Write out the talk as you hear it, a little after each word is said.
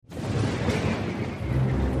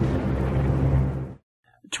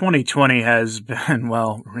2020 has been,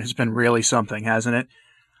 well, it's been really something, hasn't it?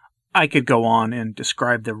 I could go on and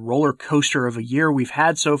describe the roller coaster of a year we've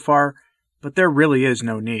had so far, but there really is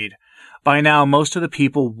no need. By now, most of the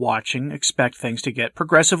people watching expect things to get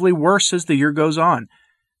progressively worse as the year goes on.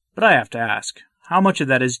 But I have to ask, how much of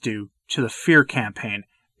that is due to the fear campaign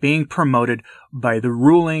being promoted by the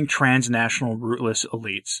ruling transnational rootless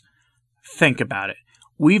elites? Think about it.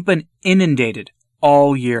 We've been inundated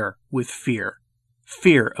all year with fear.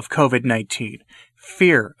 Fear of COVID-19,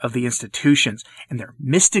 fear of the institutions and their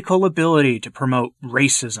mystical ability to promote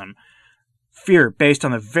racism, fear based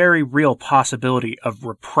on the very real possibility of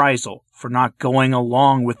reprisal for not going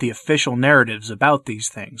along with the official narratives about these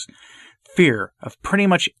things, fear of pretty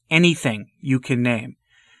much anything you can name.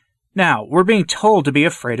 Now, we're being told to be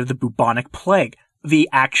afraid of the bubonic plague, the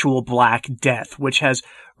actual Black Death, which has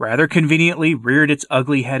rather conveniently reared its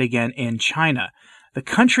ugly head again in China, the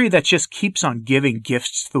country that just keeps on giving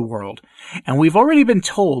gifts to the world. And we've already been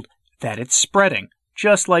told that it's spreading,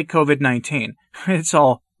 just like COVID-19. It's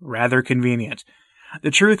all rather convenient. The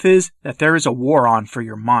truth is that there is a war on for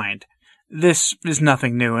your mind. This is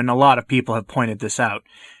nothing new, and a lot of people have pointed this out.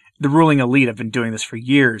 The ruling elite have been doing this for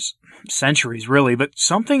years, centuries really, but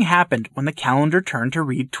something happened when the calendar turned to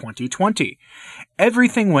read 2020.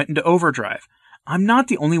 Everything went into overdrive. I'm not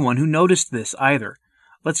the only one who noticed this either.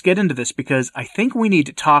 Let's get into this because I think we need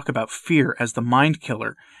to talk about fear as the mind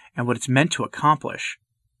killer and what it's meant to accomplish.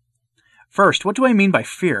 First, what do I mean by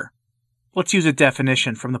fear? Let's use a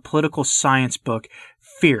definition from the political science book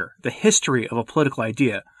Fear, the History of a Political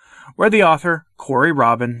Idea, where the author, Corey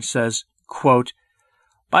Robin, says, quote,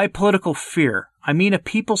 "By political fear, I mean a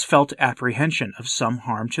people's felt apprehension of some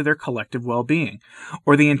harm to their collective well-being,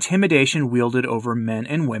 or the intimidation wielded over men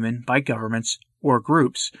and women by governments or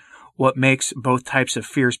groups. What makes both types of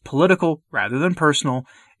fears political rather than personal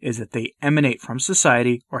is that they emanate from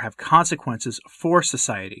society or have consequences for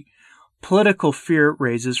society. Political fear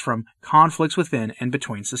raises from conflicts within and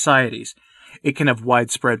between societies. It can have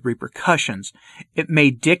widespread repercussions. It may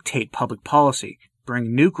dictate public policy,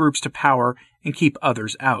 bring new groups to power and keep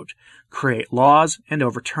others out, create laws and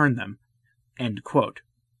overturn them." End quote.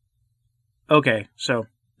 Okay, so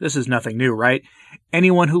this is nothing new, right?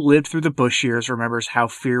 Anyone who lived through the Bush years remembers how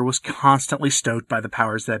fear was constantly stoked by the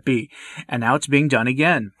powers that be, and now it's being done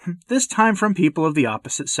again, this time from people of the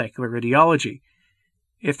opposite secular ideology.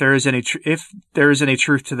 If there is any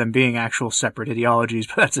truth to them being actual separate ideologies,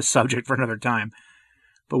 but that's a subject for another time.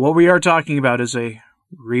 But what we are talking about is a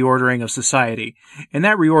reordering of society, and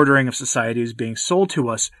that reordering of society is being sold to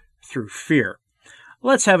us through fear.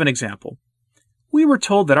 Let's have an example. We were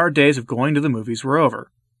told that our days of going to the movies were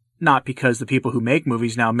over. Not because the people who make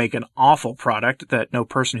movies now make an awful product that no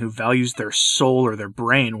person who values their soul or their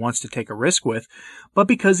brain wants to take a risk with, but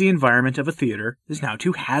because the environment of a theater is now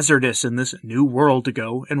too hazardous in this new world to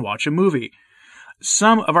go and watch a movie.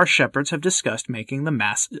 Some of our shepherds have discussed making the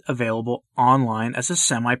Mass available online as a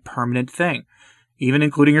semi-permanent thing, even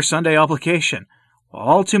including your Sunday obligation.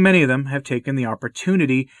 All too many of them have taken the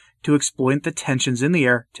opportunity to exploit the tensions in the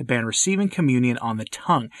air to ban receiving communion on the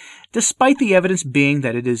tongue, despite the evidence being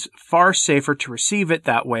that it is far safer to receive it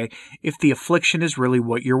that way if the affliction is really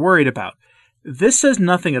what you're worried about. This says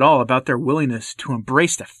nothing at all about their willingness to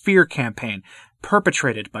embrace the fear campaign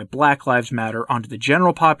perpetrated by Black Lives Matter onto the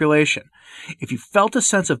general population. If you felt a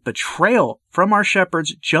sense of betrayal from our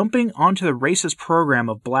shepherds jumping onto the racist program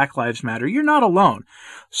of Black Lives Matter, you're not alone.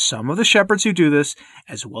 Some of the shepherds who do this,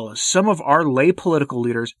 as well as some of our lay political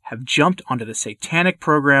leaders, have jumped onto the satanic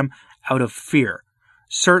program out of fear.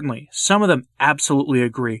 Certainly, some of them absolutely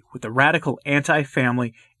agree with the radical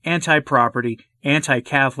anti-family, anti-property,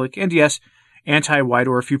 anti-Catholic, and yes, anti-white,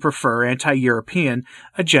 or if you prefer, anti-European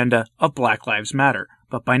agenda of Black Lives Matter.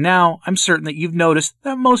 But by now, I'm certain that you've noticed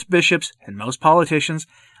that most bishops and most politicians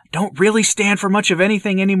don't really stand for much of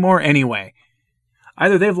anything anymore anyway.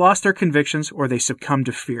 Either they've lost their convictions or they succumb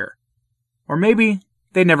to fear. Or maybe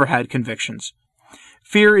they never had convictions.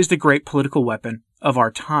 Fear is the great political weapon of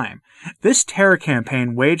our time. This terror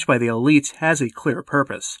campaign waged by the elites has a clear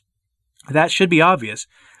purpose. That should be obvious,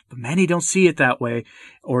 but many don't see it that way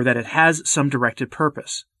or that it has some directed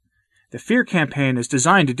purpose. The fear campaign is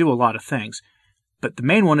designed to do a lot of things, but the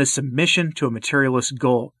main one is submission to a materialist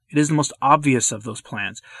goal. It is the most obvious of those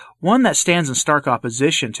plans, one that stands in stark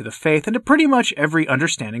opposition to the faith and to pretty much every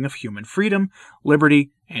understanding of human freedom,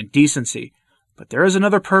 liberty, and decency. But there is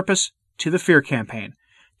another purpose to the fear campaign,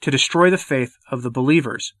 to destroy the faith of the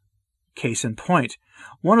believers. Case in point,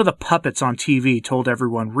 one of the puppets on TV told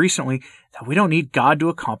everyone recently that we don't need God to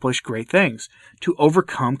accomplish great things, to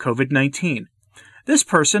overcome COVID-19. This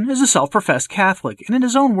person is a self-professed Catholic, and in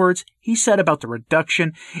his own words, he said about the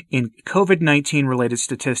reduction in COVID-19 related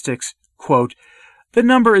statistics, quote, "The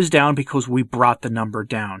number is down because we brought the number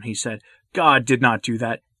down," he said. "God did not do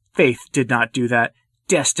that. Faith did not do that.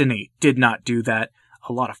 Destiny did not do that.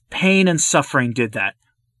 A lot of pain and suffering did that.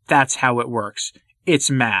 That's how it works.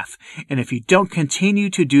 It's math. And if you don't continue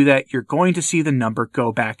to do that, you're going to see the number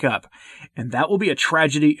go back up. And that will be a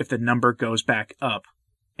tragedy if the number goes back up."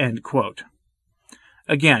 End quote.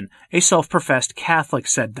 Again, a self-professed Catholic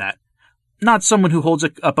said that. Not someone who holds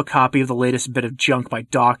up a copy of the latest bit of junk by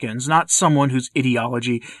Dawkins, not someone whose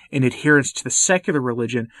ideology and adherence to the secular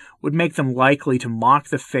religion would make them likely to mock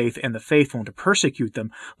the faith and the faithful and to persecute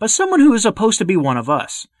them, but someone who is supposed to be one of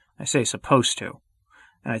us. I say supposed to.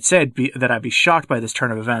 And I'd say that I'd be shocked by this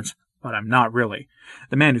turn of events, but I'm not really.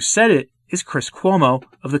 The man who said it is Chris Cuomo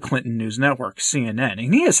of the Clinton News Network, CNN,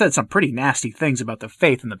 and he has said some pretty nasty things about the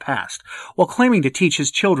faith in the past, while claiming to teach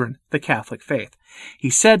his children the Catholic faith. He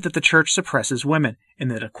said that the church suppresses women, and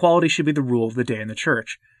that equality should be the rule of the day in the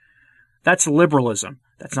church. That's liberalism.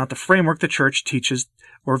 That's not the framework the church teaches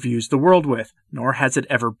or views the world with, nor has it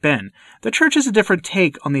ever been. The church has a different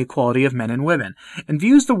take on the equality of men and women, and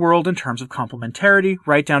views the world in terms of complementarity,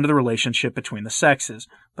 right down to the relationship between the sexes.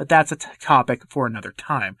 But that's a topic for another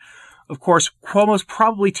time. Of course, Cuomo's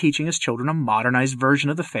probably teaching his children a modernized version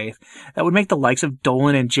of the faith that would make the likes of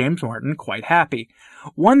Dolan and James Martin quite happy.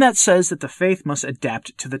 One that says that the faith must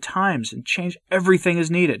adapt to the times and change everything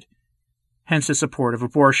as needed. Hence his support of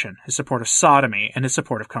abortion, his support of sodomy, and his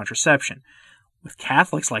support of contraception. With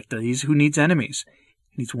Catholics like these, who needs enemies?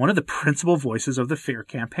 He needs one of the principal voices of the fear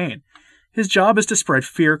campaign. His job is to spread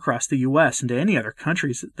fear across the U.S. and to any other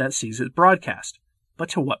countries that sees it broadcast. But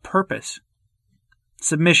to what purpose?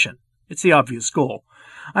 Submission. It's the obvious goal.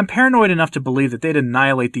 I'm paranoid enough to believe that they'd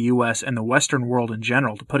annihilate the U.S. and the Western world in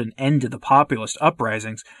general to put an end to the populist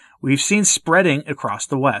uprisings we've seen spreading across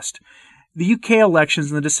the West. The UK elections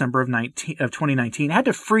in the December of 2019 had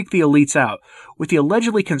to freak the elites out, with the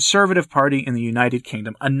allegedly Conservative Party in the United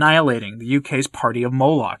Kingdom annihilating the UK's party of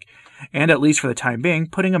Moloch, and at least for the time being,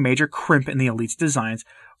 putting a major crimp in the elites' designs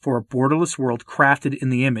for a borderless world crafted in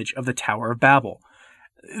the image of the Tower of Babel.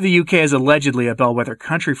 The UK is allegedly a bellwether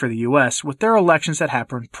country for the US, with their elections that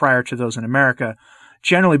happened prior to those in America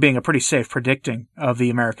generally being a pretty safe predicting of the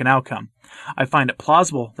American outcome. I find it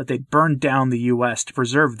plausible that they'd burn down the U.S. to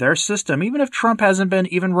preserve their system, even if Trump hasn't been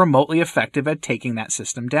even remotely effective at taking that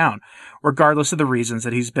system down, regardless of the reasons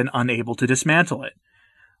that he's been unable to dismantle it.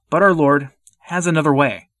 But our Lord has another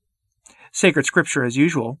way. Sacred Scripture, as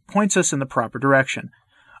usual, points us in the proper direction.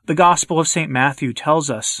 The Gospel of St. Matthew tells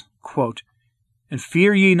us, quote, "And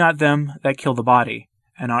fear ye not them that kill the body,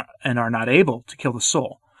 and are not able to kill the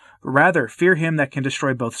soul, but rather fear him that can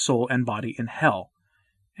destroy both soul and body in hell."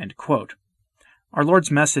 End quote. Our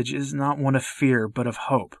Lord's message is not one of fear, but of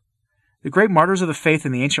hope. The great martyrs of the faith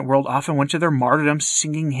in the ancient world often went to their martyrdom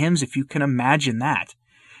singing hymns, if you can imagine that.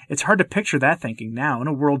 It's hard to picture that thinking now in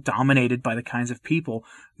a world dominated by the kinds of people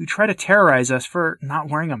who try to terrorize us for not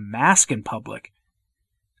wearing a mask in public.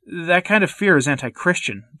 That kind of fear is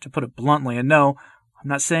anti-Christian, to put it bluntly, and no, I'm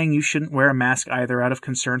not saying you shouldn't wear a mask either out of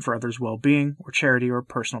concern for others' well-being, or charity, or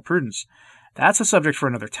personal prudence. That's a subject for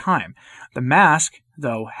another time. The mask,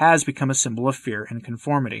 though, has become a symbol of fear and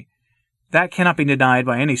conformity. That cannot be denied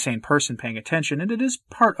by any sane person paying attention, and it is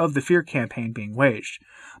part of the fear campaign being waged.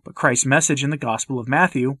 But Christ's message in the Gospel of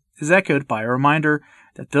Matthew is echoed by a reminder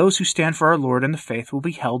that those who stand for our Lord and the faith will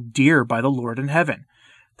be held dear by the Lord in heaven.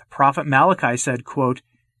 The prophet Malachi said, quote,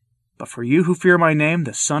 "But for you who fear my name,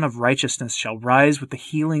 the Son of Righteousness shall rise with the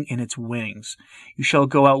healing in its wings. You shall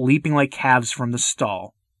go out leaping like calves from the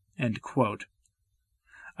stall." End quote.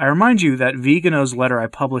 I remind you that Vigano's letter I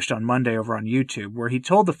published on Monday over on YouTube, where he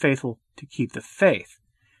told the faithful to keep the faith.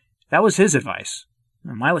 That was his advice.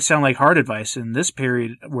 It might sound like hard advice in this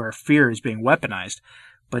period where fear is being weaponized,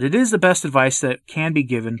 but it is the best advice that can be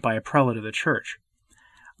given by a prelate of the church.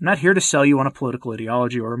 I'm not here to sell you on a political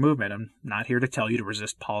ideology or a movement. I'm not here to tell you to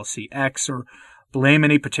resist policy X or blame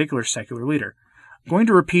any particular secular leader. I'm going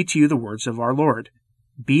to repeat to you the words of our Lord.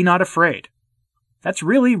 Be not afraid. That's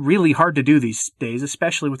really, really hard to do these days,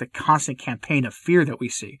 especially with the constant campaign of fear that we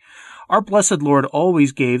see. Our blessed Lord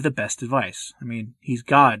always gave the best advice. I mean, he's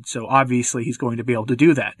God, so obviously he's going to be able to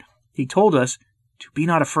do that. He told us to be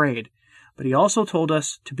not afraid, but he also told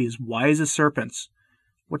us to be as wise as serpents.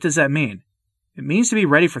 What does that mean? It means to be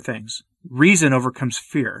ready for things. Reason overcomes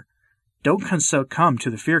fear. Don't succumb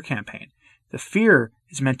to the fear campaign. The fear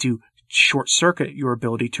is meant to short-circuit your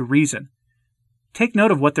ability to reason. Take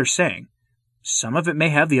note of what they're saying. Some of it may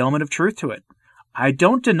have the element of truth to it. I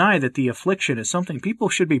don't deny that the affliction is something people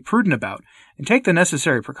should be prudent about and take the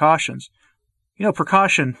necessary precautions.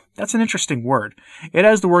 Precaution, that's an interesting word. It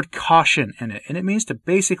has the word caution in it, and it means to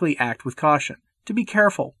basically act with caution, to be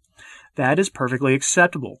careful. That is perfectly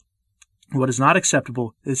acceptable. What is not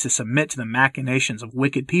acceptable is to submit to the machinations of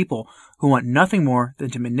wicked people who want nothing more than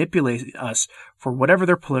to manipulate us for whatever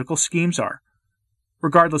their political schemes are.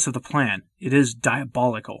 Regardless of the plan, it is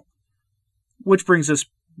diabolical. Which brings us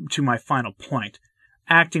to my final point.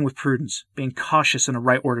 Acting with prudence, being cautious in a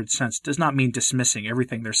right-ordered sense, does not mean dismissing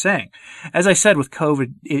everything they're saying. As I said with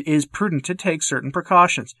COVID, it is prudent to take certain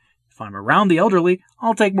precautions. If I'm around the elderly,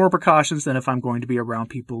 I'll take more precautions than if I'm going to be around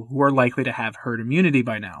people who are likely to have herd immunity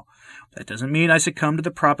by now. That doesn't mean I succumb to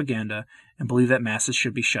the propaganda and believe that masses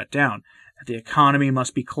should be shut down, that the economy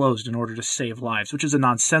must be closed in order to save lives, which is a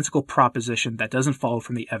nonsensical proposition that doesn't follow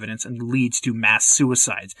from the evidence and leads to mass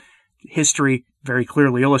suicides. History very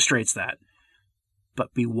clearly illustrates that.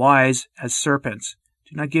 But be wise as serpents.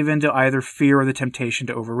 Do not give in to either fear or the temptation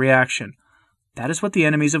to overreaction. That is what the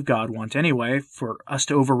enemies of God want anyway, for us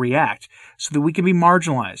to overreact, so that we can be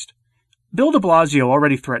marginalized. Bill de Blasio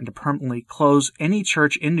already threatened to permanently close any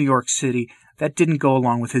church in New York City that didn't go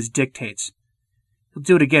along with his dictates. He'll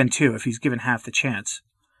do it again, too, if he's given half the chance.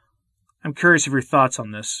 I'm curious of your thoughts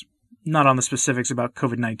on this. Not on the specifics about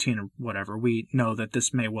COVID-19 or whatever. We know that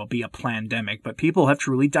this may well be a plandemic, but people have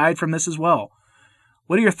truly died from this as well.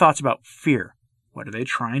 What are your thoughts about fear? What are they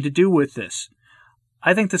trying to do with this?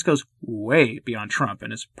 I think this goes way beyond Trump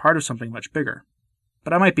and is part of something much bigger.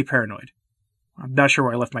 But I might be paranoid. I'm not sure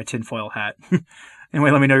where I left my tinfoil hat. Anyway,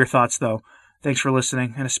 let me know your thoughts, though. Thanks for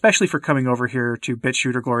listening, and especially for coming over here to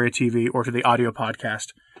BitChute or Gloria TV or to the audio podcast.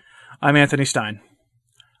 I'm Anthony Stein.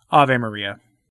 Ave Maria.